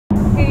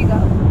Here you go.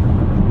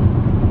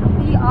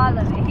 Eat all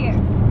of it. Here.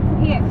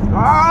 Here.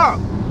 Stop!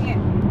 Here.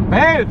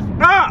 Babe,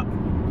 stop!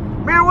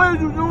 Man, what are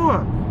you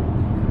doing?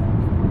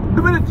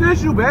 Give me the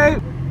tissue,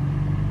 babe.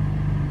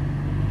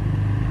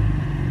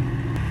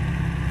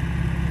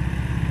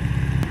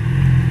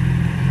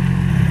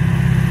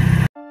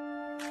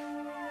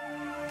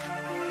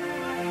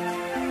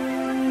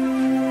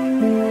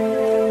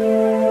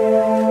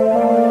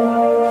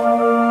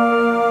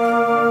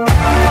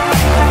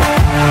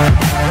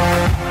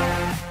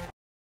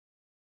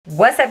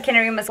 What's up,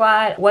 Rema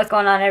squad? What's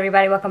going on,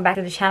 everybody? Welcome back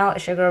to the channel.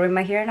 It's your girl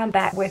Rema here, and I'm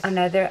back with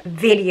another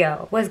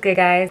video. What's good,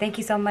 guys? Thank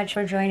you so much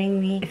for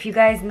joining me. If you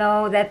guys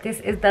know that this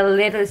is the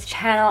littlest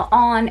channel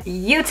on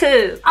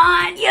YouTube.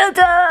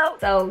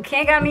 So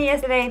Ken got me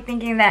yesterday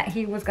thinking that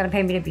he was gonna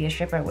pay me to be a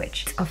stripper,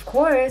 which of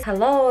course,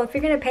 hello, if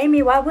you're gonna pay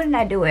me, why wouldn't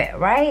I do it,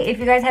 right? If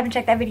you guys haven't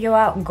checked that video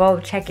out, go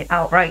check it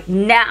out right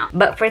now.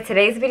 But for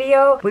today's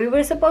video, we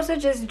were supposed to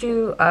just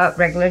do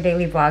regular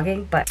daily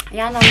vlogging, but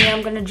y'all know me,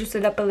 I'm gonna juice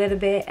it up a little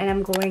bit, and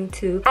I'm going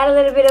to add a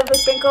little bit of a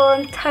sprinkle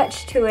and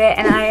touch to it,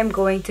 and I am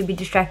going to be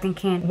distracting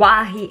Ken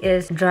while he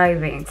is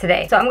driving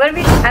today. So I'm gonna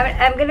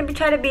be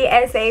trying to be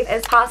as safe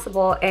as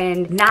possible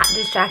and not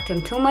distract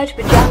him too much.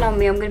 But y'all know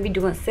me, I'm gonna be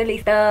doing silly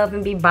stuff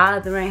and be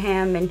bothering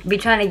him and be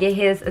trying to get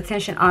his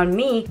attention on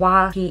me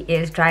while he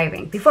is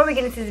driving. Before we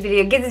get into this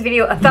video, give this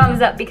video a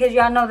thumbs up because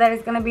y'all know that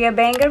it's gonna be a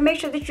banger. Make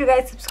sure that you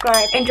guys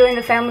subscribe and join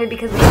the family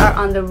because we are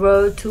on the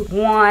road to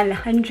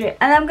 100,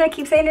 and I'm gonna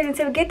keep saying it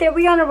until we get there.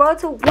 We on the road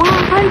to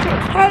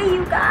 100K,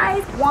 you guys.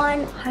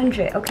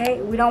 100, okay?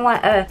 We don't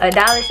want a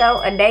dollar show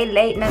a day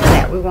late, none of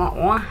that. We want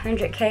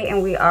 100K,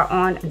 and we are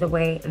on the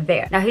way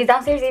there. Now he's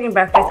downstairs eating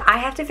breakfast. I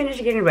have to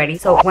finish getting ready,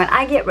 so when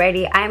I get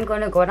ready, I am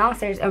going to go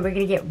downstairs and we're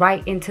gonna get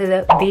right into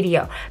the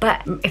video.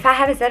 But if I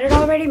haven't said it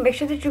already, make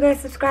sure that you guys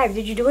subscribe.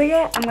 Did you do it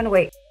yet? I'm gonna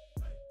wait.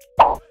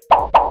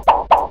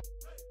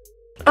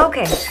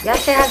 Okay, y'all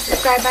should have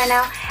subscribed by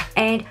now,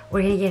 and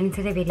we're gonna get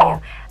into the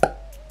video.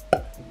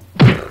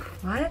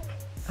 What?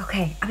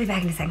 Okay, I'll be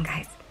back in a second,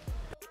 guys.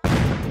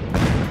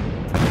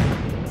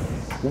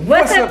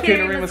 What's up,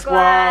 Rema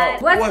squad?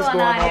 What's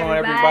going on,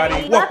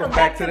 everybody? Welcome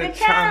back to the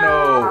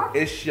channel.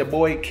 It's your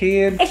boy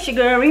Ken. It's your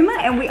girl Rema,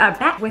 and we are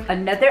back with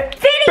another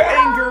video.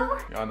 Banger.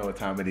 Y'all know what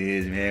time it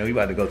is, man. We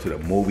about to go to the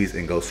movies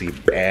and go see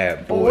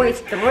Bad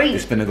Boys 3.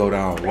 It's finna go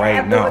down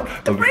right now.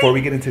 But before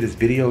we get into this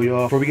video,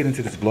 y'all, before we get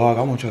into this vlog,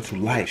 I want y'all to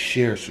like,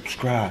 share,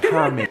 subscribe,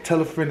 comment,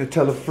 tell a friend to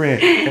tell a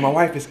friend. And my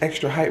wife is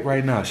extra hype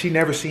right now. She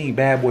never seen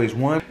Bad Boys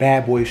 1,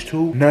 Bad Boys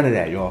 2, none of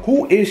that, y'all.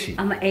 Who is she?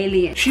 I'm an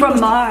alien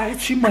from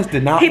Mars. She must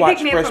did not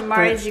watch Fresh from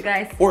Mars, you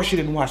guys. Or she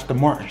didn't watch the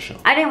Martin show.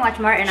 I didn't watch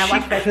Martin, I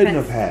watched Fresh Prince. She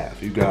couldn't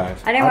have, you guys.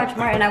 I didn't watch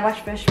Martin, I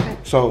watched Fresh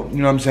Prince. So, you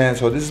know what I'm saying?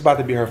 So this is about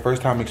to be her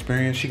first time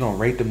experience. She gonna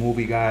rate the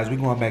movie, guys. We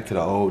going back to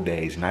the old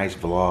days, nice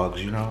vlogs,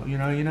 you know what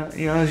I'm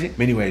saying?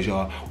 Anyways,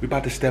 y'all, we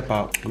about to step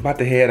out. We about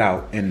to head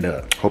out, and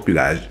hope you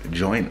guys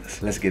join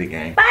us. Let's get it,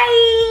 gang.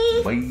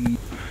 Bye! Bye.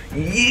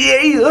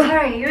 Yeah!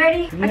 Alright, you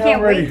ready? Yeah, I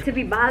can't ready. wait to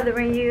be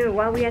bothering you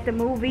while we at the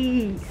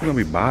movies. You're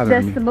gonna be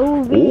bothering me. That's the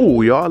movie.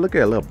 Ooh, y'all, look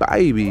at little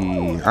baby.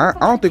 I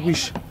don't think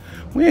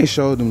we ain't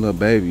showed them little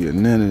baby or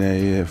none of that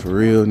yet, for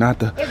real. Not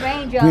the. It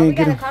rained, y'all. We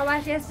got a car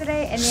wash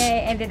yesterday, and then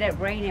it ended up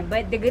raining.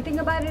 But the good thing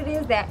about it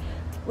is that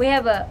we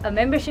have a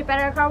membership at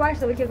our car wash,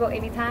 so we can go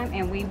anytime,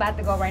 and we about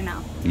to go right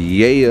now.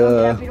 Yeah.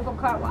 We'll get our beautiful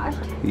car washed.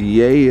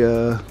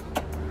 Yeah.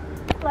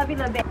 Love you,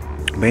 little bit.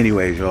 But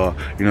anyways, y'all,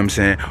 you know what I'm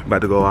saying? We're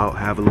about to go out,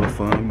 have a little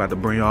fun. We're about to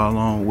bring y'all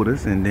along with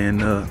us, and then,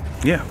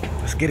 yeah,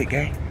 let's get it,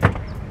 gang.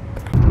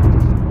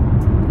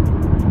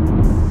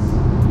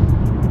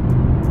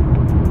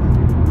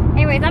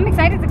 Anyways, I'm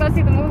excited to go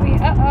see the movie.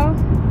 Uh-oh.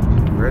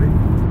 Ready?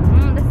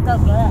 This is so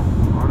good.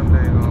 All them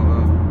things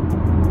on,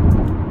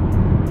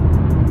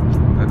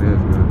 that is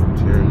good.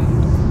 Cherry.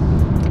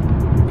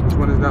 Which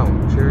one is that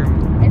one? Cherry?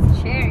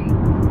 It's cherry.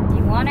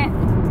 You want it?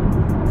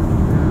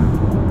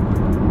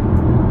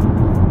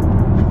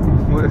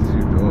 What is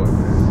you doing,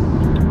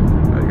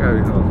 man? I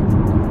gotta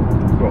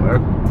go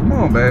extra. Come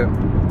on, man.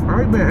 I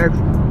ain't been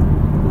extra.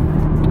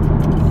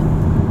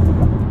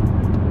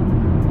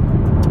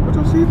 Put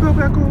your seatbelt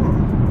back on.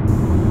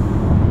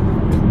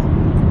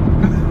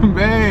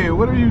 Babe,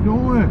 what are you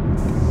doing?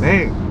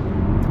 Babe.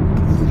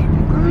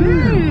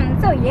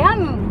 So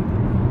yummy.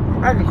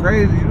 I'm acting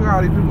crazy. You know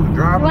how these people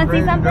driving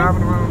crazy,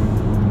 driving around.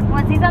 You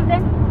want to see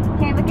something?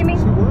 Can you look at me?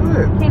 See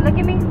what? Can you look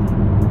at me?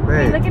 Babe,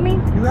 can you look at me?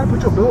 You gotta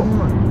put your belt on.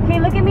 Can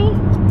you look at me?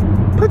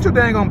 Put your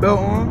dang on belt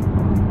on.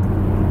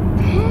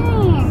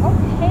 Dang,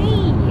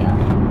 okay.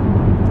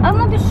 I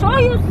want to show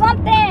you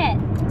something.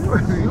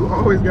 You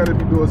always gotta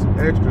be doing some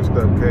extra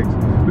stuff, Cakes.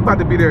 We about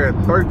to be there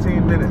in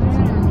 13 minutes.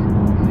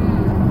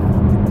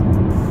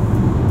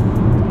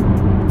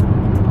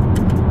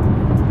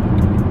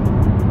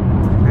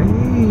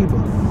 Babe.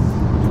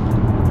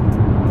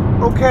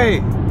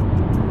 Okay.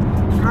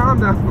 Calm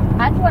down.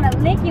 I just want to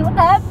lick you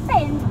up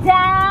and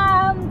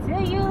down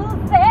till you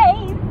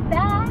say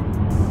that.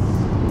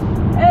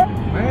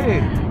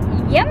 Hey.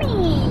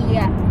 Yummy.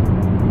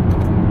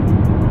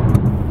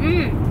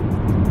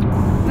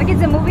 We get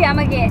to the movie. I'm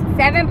gonna get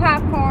 7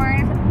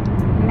 popcorns,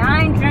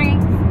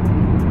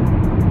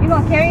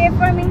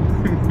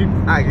 You're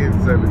not getting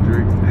 7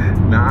 drinks.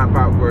 9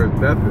 pop worth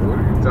nothing. What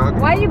are you talking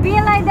about? Why you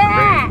being like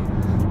that?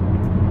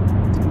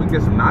 Babe, we can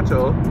get some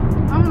nachos.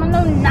 I don't want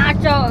no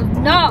nachos.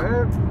 No.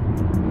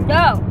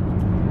 No.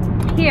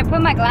 Here,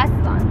 put my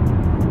glasses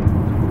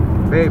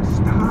on. Babe,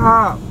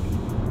 stop.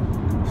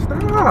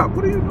 Stop.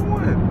 What are you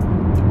doing?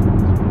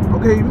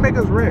 Okay, you make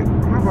us wreck.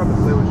 I'm not about to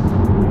play with you.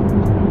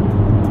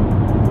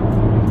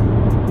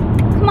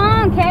 Come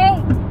on,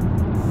 Kate.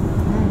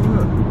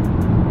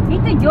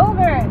 Eat the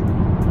yogurt.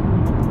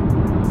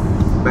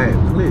 Babe,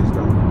 please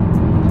stop.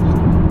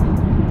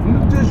 Use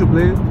the tissue,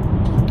 please.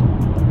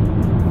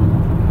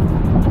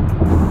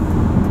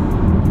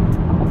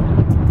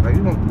 Like,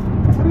 you know,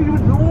 what are you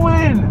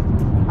doing?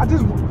 I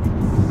just...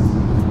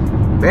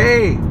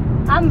 Babe.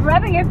 I'm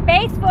rubbing your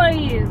face for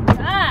you.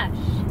 Gosh.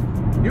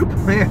 You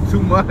playing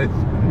too much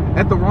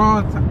at the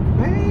wrong time.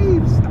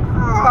 Babe,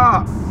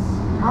 stop.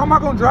 How am I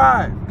going to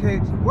drive? Okay,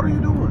 what are you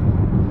doing?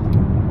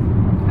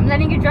 I'm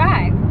letting you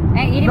drive.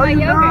 And eating my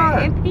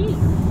yogurt in peace.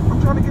 I'm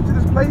trying to get to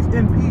this place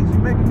in peace.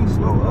 You're making me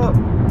slow up.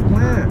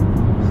 Man,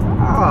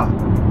 stop.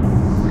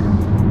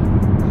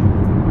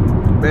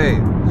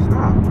 Babe,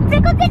 stop.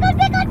 Tickle, tickle,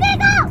 tickle,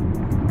 tickle!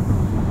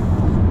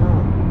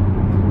 Stop.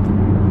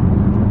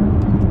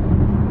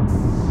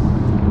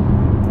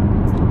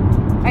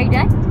 Are you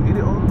done? Did you eat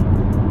it all?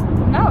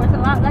 No, there's a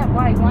lot left.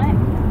 Why, you want it?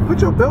 Put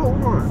your belt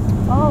on.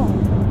 Oh.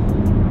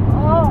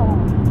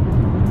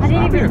 Oh. I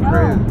didn't even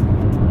know.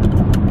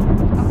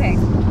 Okay.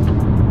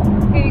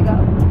 Here you go.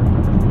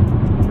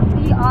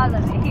 Eat all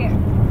of it. Here.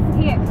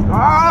 Here.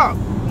 Stop!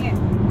 Here.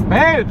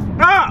 Babe,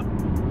 stop!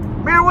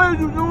 Man, what are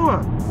you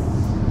doing?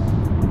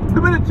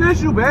 Give me the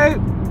tissue, babe.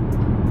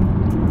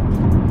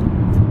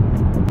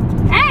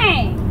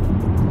 Hey!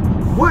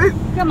 What?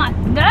 You're my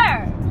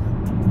nerves.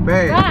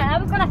 Babe. God, I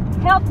was gonna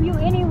help you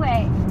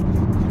anyway.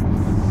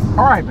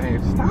 Alright,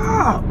 babe,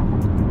 stop.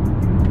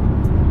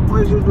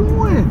 What are you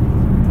doing?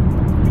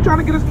 You trying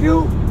to get us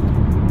killed?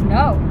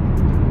 No.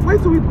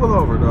 Wait till we pull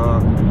over,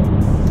 dog.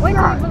 Wait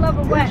till we pull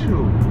over what?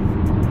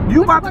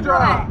 You about to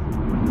drive.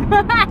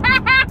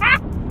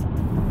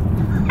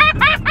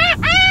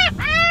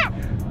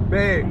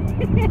 Babe.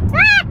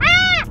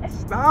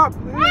 Stop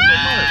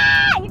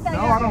playing so much. No,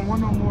 I don't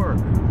want no more. You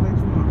play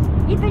too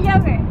much. Eat the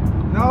yogurt.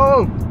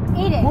 No.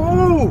 Eat it.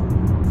 Move.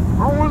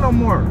 I don't want no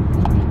more.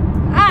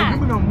 Ah. Don't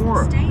give me no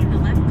more. Stay in the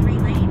left 3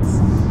 lanes.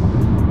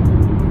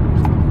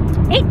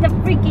 Eat the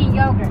freaking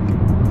yogurt.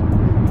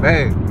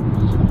 Babe.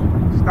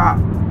 Stop.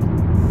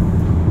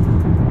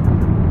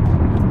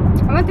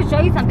 I want to show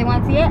you something.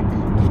 Want to see it?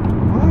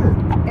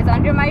 What? It's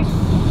under my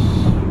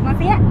Want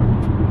to see it?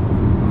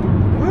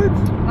 What?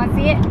 Want to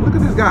see it? Look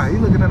at this guy. He's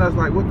looking at us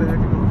like, what the heck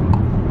is going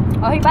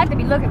on? Oh, he about to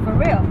be looking for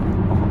real.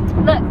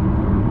 Look.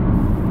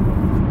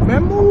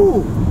 Man,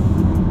 move.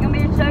 You want me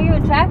to show you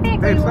in traffic?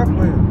 Hey, stop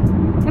playing.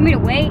 You want me to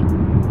wait?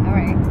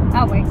 Alright,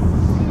 I'll wait.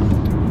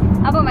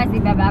 I'll put my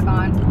seatbelt back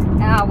on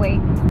and I'll wait.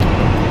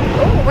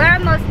 Oh, we're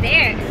almost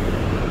there.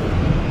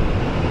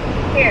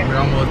 Here. We're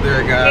almost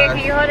there, guys. Here,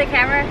 can you hold the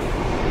camera?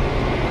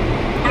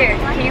 Here,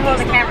 can you hold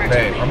the camera?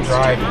 Babe, I'm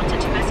driving.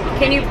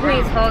 Can you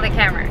please hold the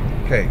camera?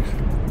 Okay.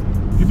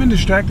 You've been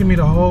distracting me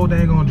the whole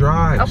dang on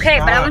drive. Okay,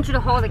 Stop. but I want you to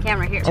hold the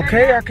camera here.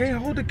 Okay, I can't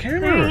hold the Put your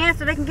camera. hand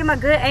so they can get my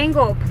good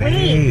angle.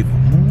 Please. Babe,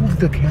 move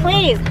the camera.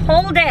 Please,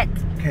 hold it.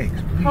 Okay,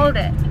 please. Hold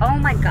it. Oh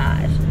my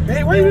gosh.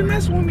 Babe, why you been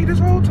messing with me this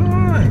whole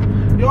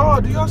time?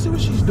 Y'all, do y'all see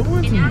what she's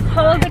doing to me?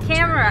 Hold the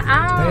camera.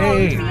 Oh,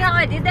 Babe. you see how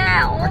I did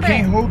that? Hold I it.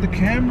 can't hold the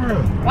camera.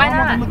 Why How am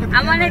not? I gonna look at the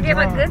I want to camera give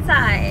a and good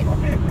side. drive?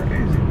 Okay,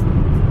 crazy.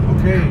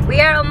 Okay.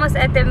 We are almost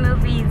at the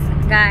movies,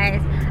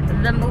 guys.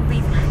 The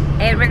movies.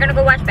 And we're going to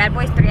go watch Bad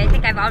Boys 3. I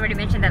think I've already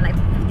mentioned that like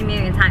 50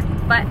 million times.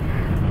 But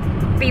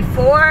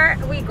before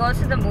we go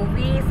to the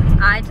movies,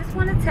 I just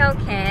want to tell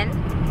Ken.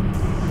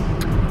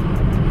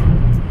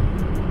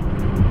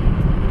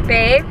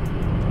 Babe,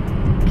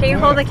 can you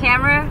hold the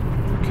camera?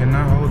 I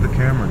cannot hold the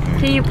camera, Ken.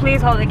 Can you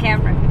please hold the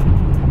camera?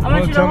 I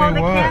want you to hold the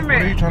camera.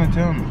 What are you trying to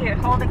tell me? Here,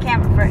 hold the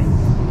camera first.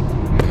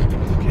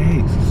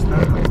 Okay,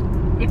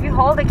 stop. If you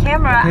hold the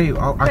camera, Okay,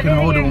 I can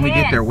hold it when we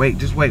get there. Wait,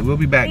 just wait. We'll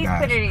be back, Please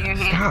guys. put it in your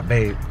hand. Stop,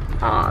 babe.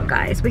 Oh,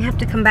 guys, we have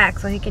to come back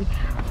so he can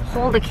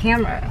hold the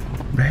camera.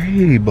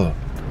 Babe.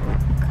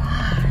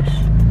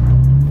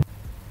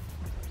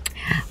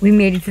 We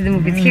made it to the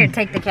movies. Here,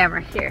 take the camera.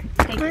 Here,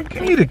 take it.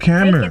 Give me the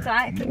camera. Take it so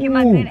I can get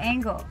my good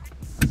angle.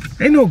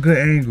 Ain't no good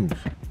angles.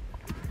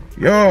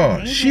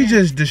 Y'all, she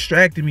just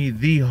distracted me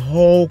the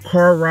whole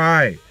car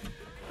ride.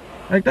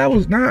 Like, that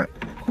was not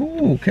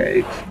cool,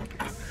 Cakes.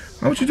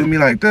 Why would you do me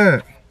like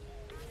that?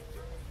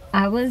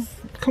 I was...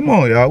 Come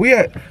on, y'all. We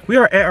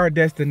are at our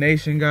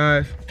destination,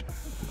 guys.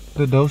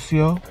 The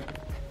Docio.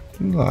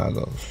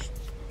 Lagos.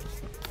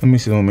 Let me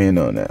zoom in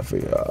on that for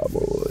y'all,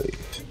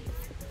 boys.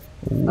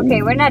 Ooh.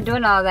 Okay, we're not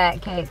doing all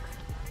that, Cakes.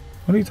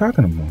 What are you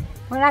talking about?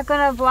 We're not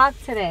gonna vlog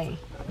today.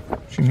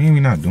 What you mean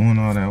we're not doing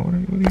all that? What do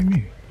you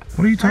mean?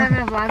 What are you We're talking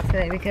not about? gonna vlog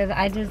today because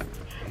I just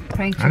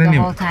pranked I you didn't the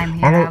even- whole time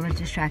here. I was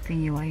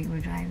distracting you while you were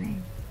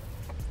driving.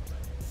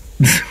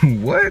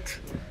 What?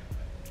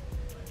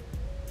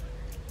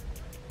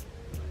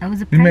 It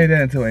was a prank. You made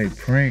that into a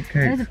prank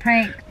cake. It was a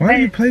prank. Why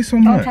do you play so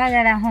much? Don't try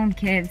that at home,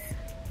 kids.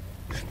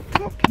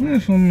 Stop playing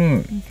so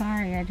much. I'm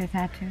sorry, I just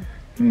had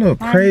to. Little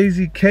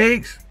crazy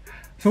cakes.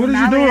 So what is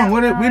you doing?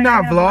 We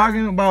not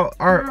vlogging about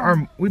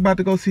our we about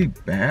to go see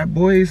Bad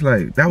Boys?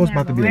 Like that was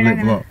about to be a lit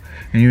vlog.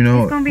 And you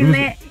know it's gonna be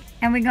lit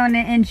and we're gonna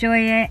enjoy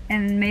it,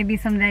 and maybe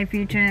someday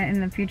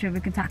in the future we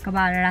can talk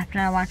about it after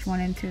I watch 1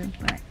 and 2.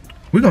 But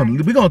we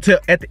gonna tell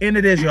at the end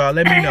of this, y'all.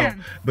 Let me know.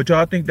 But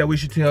y'all think that we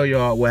should tell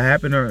y'all what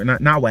happened or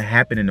not what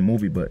happened in the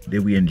movie, but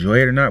did we enjoy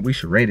it or not? We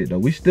should rate it though.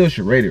 We still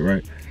should rate it,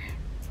 right?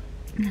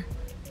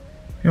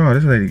 Y'all,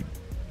 this lady,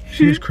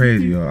 she's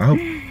crazy, y'all. I hope.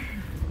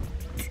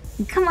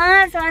 Come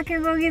on, so I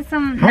can go get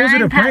some. How was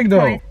it a prank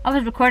though? I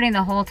was recording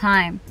the whole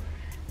time.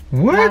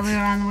 What? While we were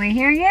on the way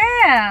here,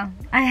 yeah.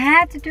 I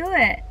had to do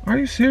it. Are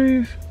you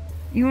serious?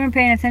 You weren't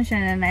paying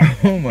attention in that.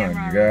 Oh my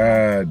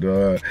god,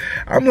 dog.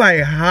 I'm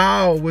like,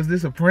 how was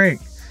this a prank?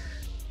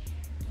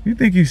 You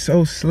think you're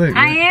so slick?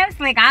 I am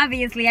slick,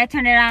 obviously. I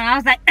turned it on. I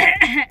was like,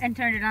 and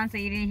turned it on so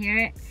you didn't hear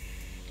it.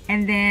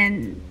 And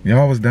then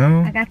y'all was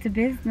down? I got to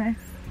business.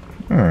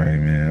 Alright,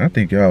 man. I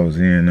think y'all was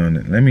in on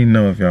it. Let me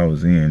know if y'all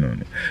was in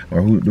on it.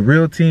 Or who the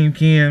real Team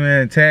Ken,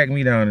 man, tag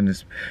me down in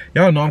this.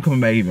 Y'all know I'm coming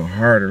back even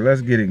harder.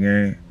 Let's get it,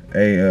 gang.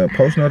 Hey,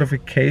 post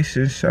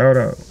notification, shout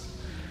out.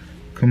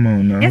 Come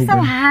on now. It's so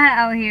hot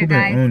out here,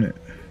 guys. Who been on it?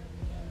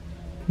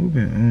 Who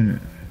been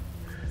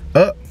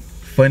on it?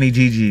 Funny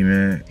GG,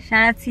 man.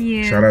 Shout out to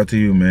you. Shout out to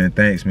you, man.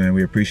 Thanks, man.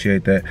 We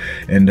appreciate that.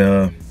 And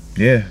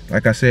yeah,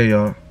 like I said,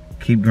 y'all,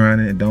 keep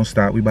grinding and don't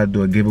stop. We about to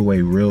do a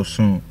giveaway real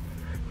soon.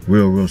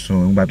 Real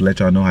soon. We're about to let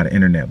y'all know how to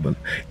enter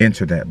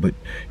that. But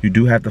you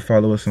do have to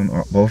follow us on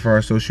both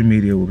our social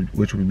media,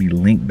 which will be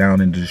linked down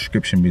in the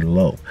description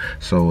below.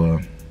 So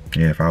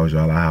yeah, if I was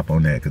y'all, I'd hop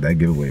on that because that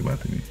giveaway about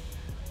to be.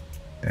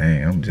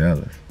 Dang, I'm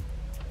jealous.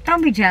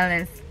 Don't be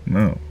jealous.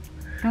 No.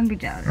 Don't be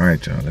jealous. All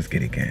right, y'all, let's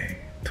get it, gang.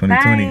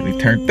 2020, we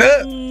turned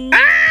up.